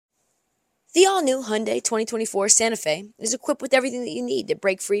The all-new Hyundai 2024 Santa Fe is equipped with everything that you need to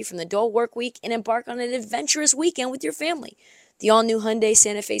break free from the dull work week and embark on an adventurous weekend with your family. The all-new Hyundai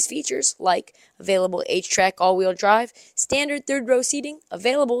Santa Fe's features, like available H-Track all-wheel drive, standard third-row seating,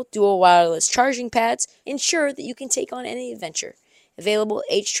 available dual wireless charging pads, ensure that you can take on any adventure. Available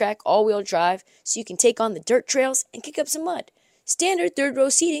H-Track all-wheel drive so you can take on the dirt trails and kick up some mud. Standard third-row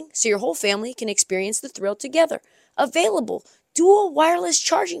seating so your whole family can experience the thrill together. Available dual wireless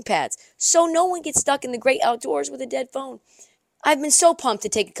charging pads so no one gets stuck in the great outdoors with a dead phone. I've been so pumped to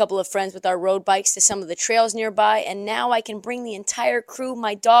take a couple of friends with our road bikes to some of the trails nearby, and now I can bring the entire crew,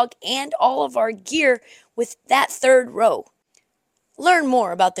 my dog, and all of our gear with that third row. Learn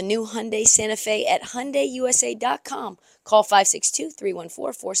more about the new Hyundai Santa Fe at HyundaiUSA.com. Call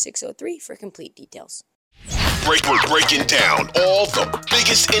 562-314-4603 for complete details. We're breaking down all the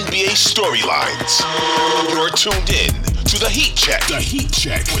biggest NBA storylines. You're tuned in to The Heat Check. The Heat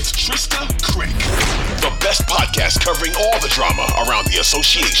Check with Trista Crick. The best podcast covering all the drama around the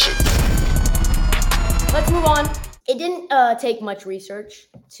association. Let's move on. It didn't take much research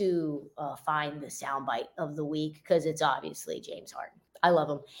to find the soundbite of the week because it's obviously James Harden. I love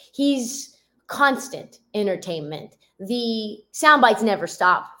him. He's constant entertainment. The sound bites never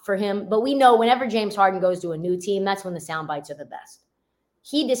stop for him, but we know whenever James Harden goes to a new team, that's when the sound bites are the best.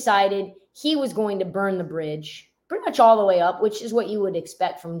 He decided he was going to burn the bridge pretty much all the way up, which is what you would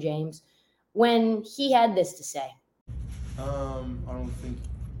expect from James, when he had this to say. I don't think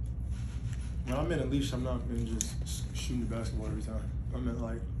when I'm in a leash, I'm not going to just shooting the basketball every time. I mean,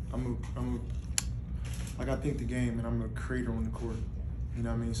 like I think the game, and I'm a creator on the court. You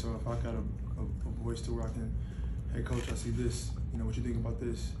know what I mean? So if I got a voice to where I can, hey coach, I see this. You know what you think about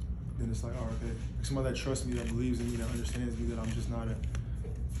this? Then it's like, oh, okay. Like somebody that trusts me, that believes in me, that understands me, that I'm just not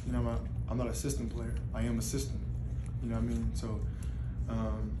I'm not a system player. I am a system. You know what I mean? So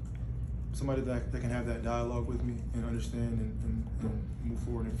somebody that can have that dialogue with me and understand and move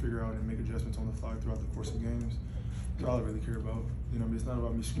forward and figure out and make adjustments on the fly throughout the course of games. That's all I really care about. You know, it's not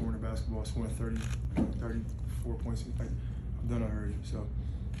about me scoring a basketball, scoring 34 points. Like, I've done it already. So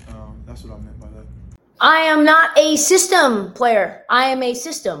that's what I meant by that. I am not a system player. I am a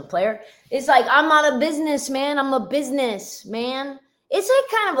system player. It's like, I'm not a businessman. I'm a businessman. It's like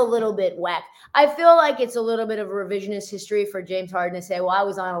kind of a little bit whack. I feel like it's a little bit of a revisionist history for James Harden to say, well, I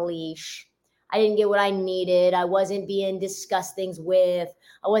was on a leash. I didn't get what I needed. I wasn't being discussed things with.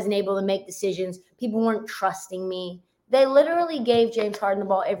 I wasn't able to make decisions. People weren't trusting me. They literally gave James Harden the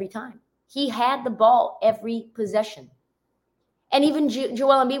ball every time. He had the ball every possession. And even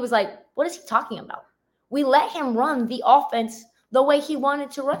Joel Embiid was like, what is he talking about? We let him run the offense the way he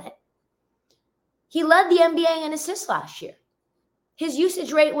wanted to run it. He led the NBA in assists last year. His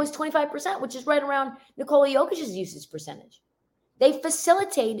usage rate was 25%, which is right around Nikola Jokic's usage percentage. They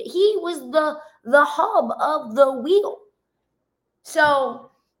facilitated. He was the hub of the wheel. So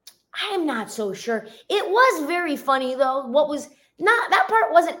I am not so sure. It was very funny, though. That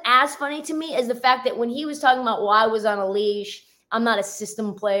part wasn't as funny to me as the fact that when he was talking about, well, I was on a leash, I'm not a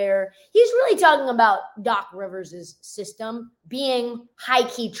system player, he's really talking about Doc Rivers' system being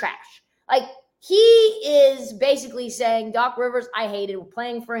high-key trash. Like, he is basically saying, Doc Rivers, I hated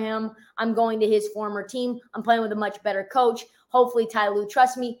playing for him. I'm going to his former team. I'm playing with a much better coach. Hopefully, Ty Lue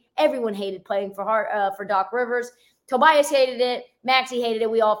trusts me. Everyone hated playing for Doc Rivers. Tobias hated it. Maxey hated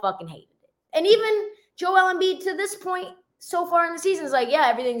it. We all fucking hated it. And even Joel Embiid, to this point, so far in the season, is like, yeah,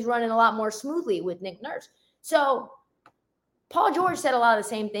 everything's running a lot more smoothly with Nick Nurse. So Paul George said a lot of the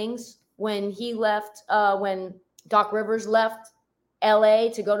same things when he left, when Doc Rivers left LA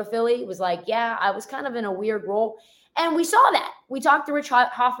to go to Philly. It was like, yeah, I was kind of in a weird role. And we saw that. We talked to Rich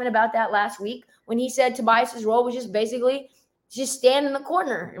Hoffman about that last week when he said Tobias's role was just basically just stand in the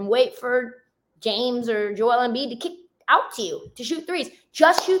corner and wait for James or Joel Embiid to kick out to you, to shoot threes.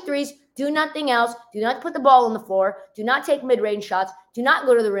 Just shoot threes. Do nothing else. Do not put the ball on the floor. Do not take mid-range shots. Do not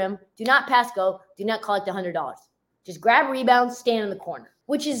go to the rim. Do not pass go. Do not collect $100. Just grab rebounds, stand in the corner,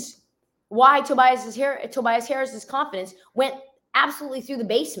 which is why Tobias Harris's confidence went absolutely through the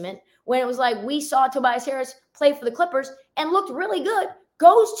basement when it was like we saw Tobias Harris play for the Clippers and looked really good.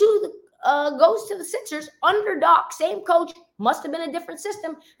 Goes to the Sixers under Doc, same coach, must have been a different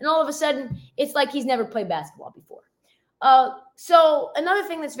system, and all of a sudden it's like he's never played basketball before. So another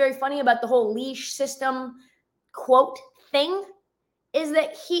thing that's very funny about the whole leash system quote thing is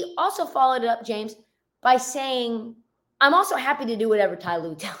that he also followed it up, James, by saying, I'm also happy to do whatever Ty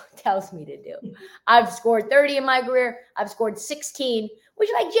Lue tells me to do. I've scored 30 in my career. I've scored 16, which,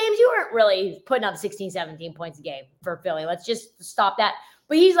 like, James, you weren't really putting up 16, 17 points a game for Philly. Let's just stop that.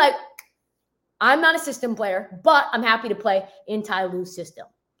 But he's like, I'm not a system player, but I'm happy to play in Ty Lue's system.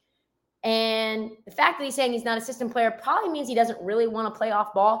 And the fact that he's saying he's not a system player probably means he doesn't really want to play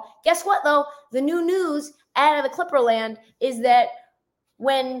off ball. Guess what, though? The new news out of the Clipperland is that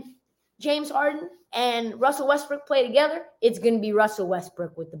when James Harden and Russell Westbrook play together, it's going to be Russell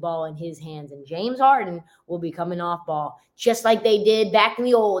Westbrook with the ball in his hands, and James Harden will be coming off ball just like they did back in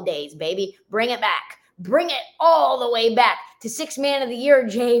the old days, baby. Bring it back. Bring it all the way back to Sixth Man of the Year,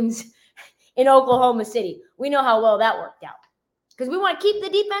 James, in Oklahoma City. We know how well that worked out because we want to keep the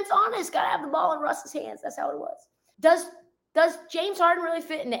defense honest. Got to have the ball in Russ's hands. That's how it was. Does James Harden really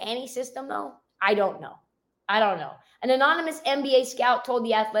fit into any system, though? I don't know. An anonymous NBA scout told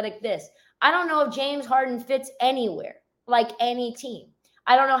The Athletic this: I don't know if James Harden fits anywhere, like any team.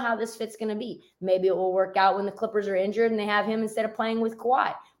 I don't know how this fit's going to be. Maybe it will work out when the Clippers are injured and they have him instead of playing with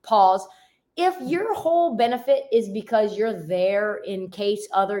Kawhi. Pause. If your whole benefit is because you're there in case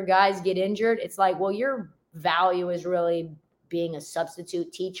other guys get injured, it's like, well, your value is really being a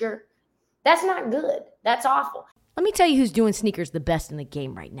substitute teacher. That's not good. That's awful. Let me tell you who's doing sneakers the best in the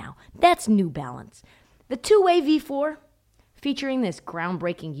game right now. That's New Balance. The two-way V4, featuring this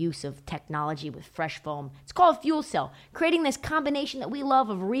groundbreaking use of technology with fresh foam. It's called Fuel Cell, creating this combination that we love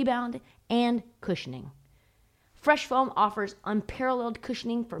of rebound and cushioning. Fresh foam offers unparalleled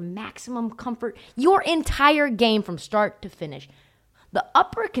cushioning for maximum comfort your entire game from start to finish. The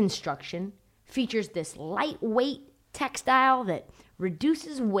upper construction features this lightweight textile that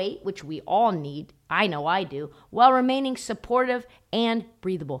reduces weight, which we all need, I know I do, while remaining supportive and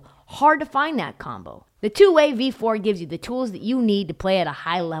breathable. Hard to find that combo. The two-way V4 gives you the tools that you need to play at a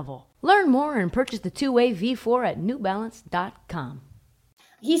high level. Learn more and purchase the two-way V4 at newbalance.com.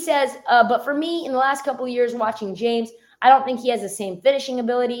 He says, but for me, in the last couple of years watching James, I don't think he has the same finishing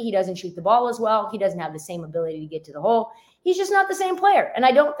ability. He doesn't shoot the ball as well. He doesn't have the same ability to get to the hole. He's just not the same player. And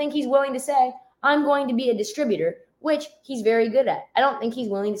I don't think he's willing to say, I'm going to be a distributor, which he's very good at. I don't think he's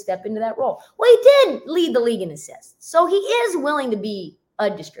willing to step into that role. Well, he did lead the league in assists, so he is willing to be a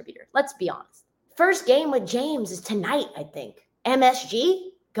distributor. Let's be honest. First game with James is tonight, I think. MSG,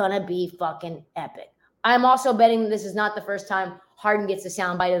 gonna be fucking epic. I'm also betting this is not the first time Harden gets the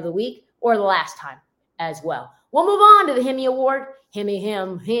soundbite of the week or the last time as well. We'll move on to the HIMMY Award. HIMMY,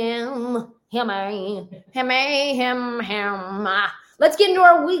 him, him, HIMMY, HIMMY, him. Let's get into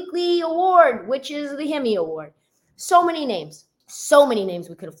our weekly award, which is the HIMMY Award. So many names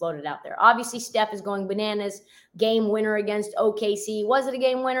we could have floated out there. Obviously, Steph is going bananas. Game winner against OKC. Was it a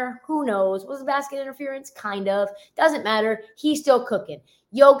game winner? Who knows? Was it basket interference? Kind of. Doesn't matter. He's still cooking.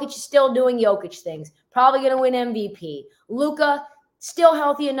 Jokic is still doing Jokic things. Probably going to win MVP. Luka, still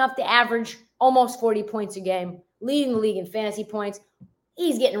healthy enough to average almost 40 points a game. Leading the league in fantasy points.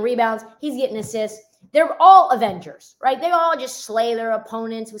 He's getting rebounds. He's getting assists. They're all Avengers, right? They all just slay their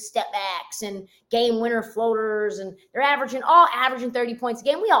opponents with step backs and game winner floaters, and they're averaging 30 points a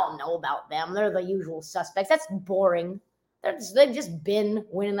game. We all know about them. They're the usual suspects. That's boring. They've just been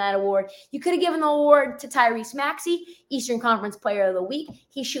winning that award. You could have given the award to Tyrese Maxey, Eastern Conference Player of the Week.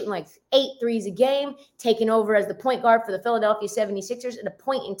 He's shooting like 8 threes a game, taking over as the point guard for the Philadelphia 76ers at a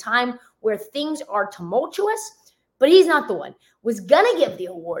point in time where things are tumultuous, but he's not the one. Was going to give the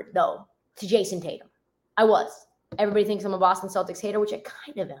award, though, to Jason Tatum. I was. Everybody thinks I'm a Boston Celtics hater, which I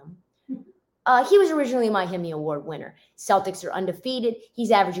kind of am. He was originally my HIMMY Award winner. Celtics are undefeated.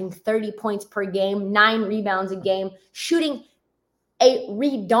 He's averaging 30 points per game, 9 rebounds a game, shooting a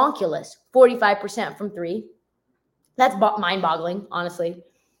redonkulous 45% from 3. That's mind-boggling, honestly.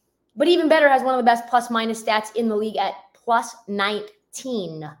 But even better, has one of the best plus-minus stats in the league at plus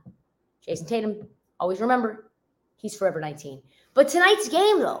 19. Jason Tatum, always remember, he's forever 19. But tonight's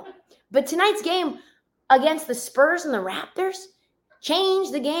game against the Spurs and the Raptors,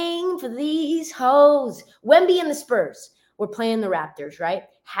 change the game for these hoes. Wemby and the Spurs were playing the Raptors, right?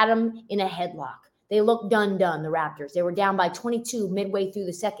 Had them in a headlock. They looked done, the Raptors. They were down by 22 midway through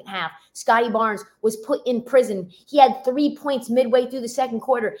the second half. Scottie Barnes was put in prison. He had 3 points midway through the second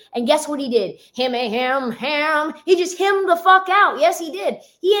quarter. And guess what he did? Him. He just himmed the fuck out. Yes, he did.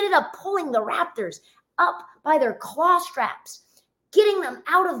 He ended up pulling the Raptors up by their claw straps, getting them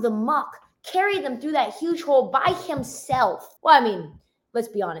out of the muck, carried them through that huge hole by himself. Well, I mean, let's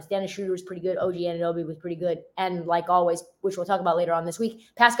be honest. Dennis Schroeder was pretty good. OG Anunoby was pretty good. And like always, which we'll talk about later on this week,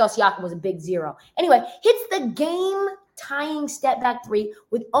 Pascal Siakam was a big 0. Anyway, hits the game-tying step-back 3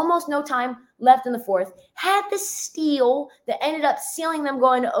 with almost no time left in the fourth. Had the steal that ended up sealing them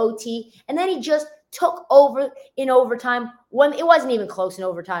going to OT. And then he just took over in overtime. When it wasn't even close in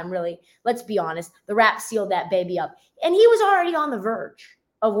overtime, really. Let's be honest. The Raps sealed that baby up. And he was already on the verge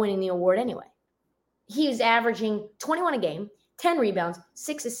of winning the award anyway. He was averaging 21 a game, 10 rebounds,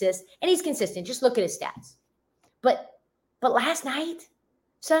 6 assists, and he's consistent. Just look at his stats. But last night,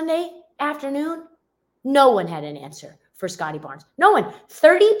 Sunday, afternoon, no one had an answer for Scottie Barnes. No one.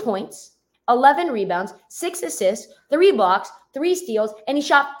 30 points, 11 rebounds, 6 assists, 3 blocks, 3 steals, and he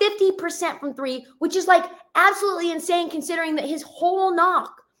shot 50% from 3, which is like absolutely insane considering that his whole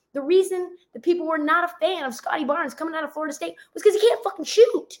knock, the reason that people were not a fan of Scottie Barnes coming out of Florida State was because he can't fucking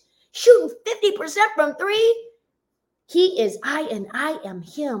shoot. Shooting 50% from 3. He is I and I am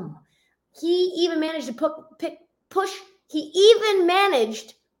him. He even managed to push. He even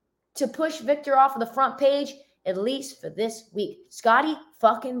managed to push Victor off of the front page, at least for this week. Scottie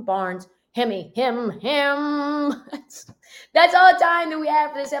fucking Barnes. HIMMY, him. That's all the time that we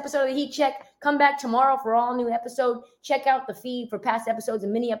have for this episode of the Heat Check. Come back tomorrow for all new episode. Check out the feed for past episodes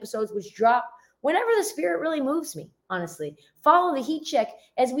and mini episodes which drop whenever the spirit really moves me, honestly. Follow the Heat Check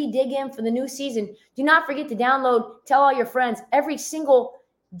as we dig in for the new season. Do not forget to download, tell all your friends, every single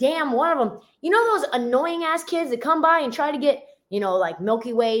damn one of them. You know those annoying ass kids that come by and try to get, like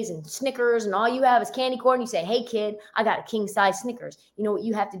Milky Ways and Snickers, and all you have is candy corn. You say, hey, kid, I got a king-size Snickers. You know what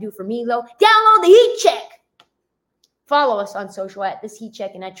you have to do for me, though? Download the Heat Check. Follow us on social at This Heat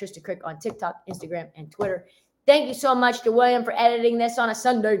Check and at Trista Crick on TikTok, Instagram, and Twitter. Thank you so much to William for editing this on a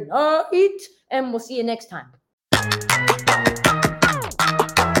Sunday night, and we'll see you next time.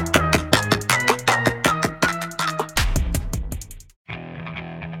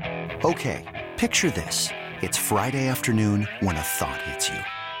 Okay, picture this. It's Friday afternoon when a thought hits you.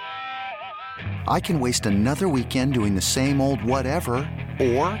 I can waste another weekend doing the same old whatever,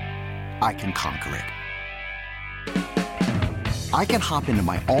 or I can conquer it. I can hop into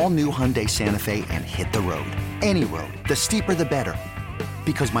my all-new Hyundai Santa Fe and hit the road. Any road. The steeper, the better.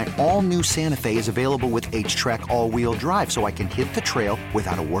 Because my all-new Santa Fe is available with H-Track all-wheel drive, so I can hit the trail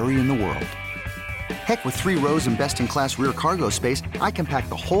without a worry in the world. Heck, with 3 rows and best-in-class rear cargo space, I can pack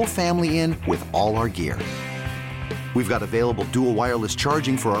the whole family in with all our gear. We've got available dual wireless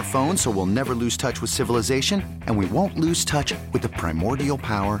charging for our phones, so we'll never lose touch with civilization, and we won't lose touch with the primordial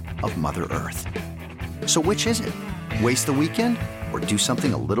power of Mother Earth. So which is it? Waste the weekend or do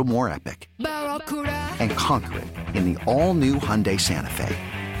something a little more epic? And conquer it in the all-new Hyundai Santa Fe.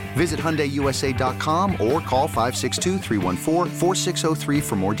 Visit HyundaiUSA.com or call 562-314-4603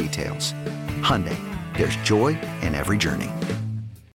 for more details. Hyundai, there's joy in every journey.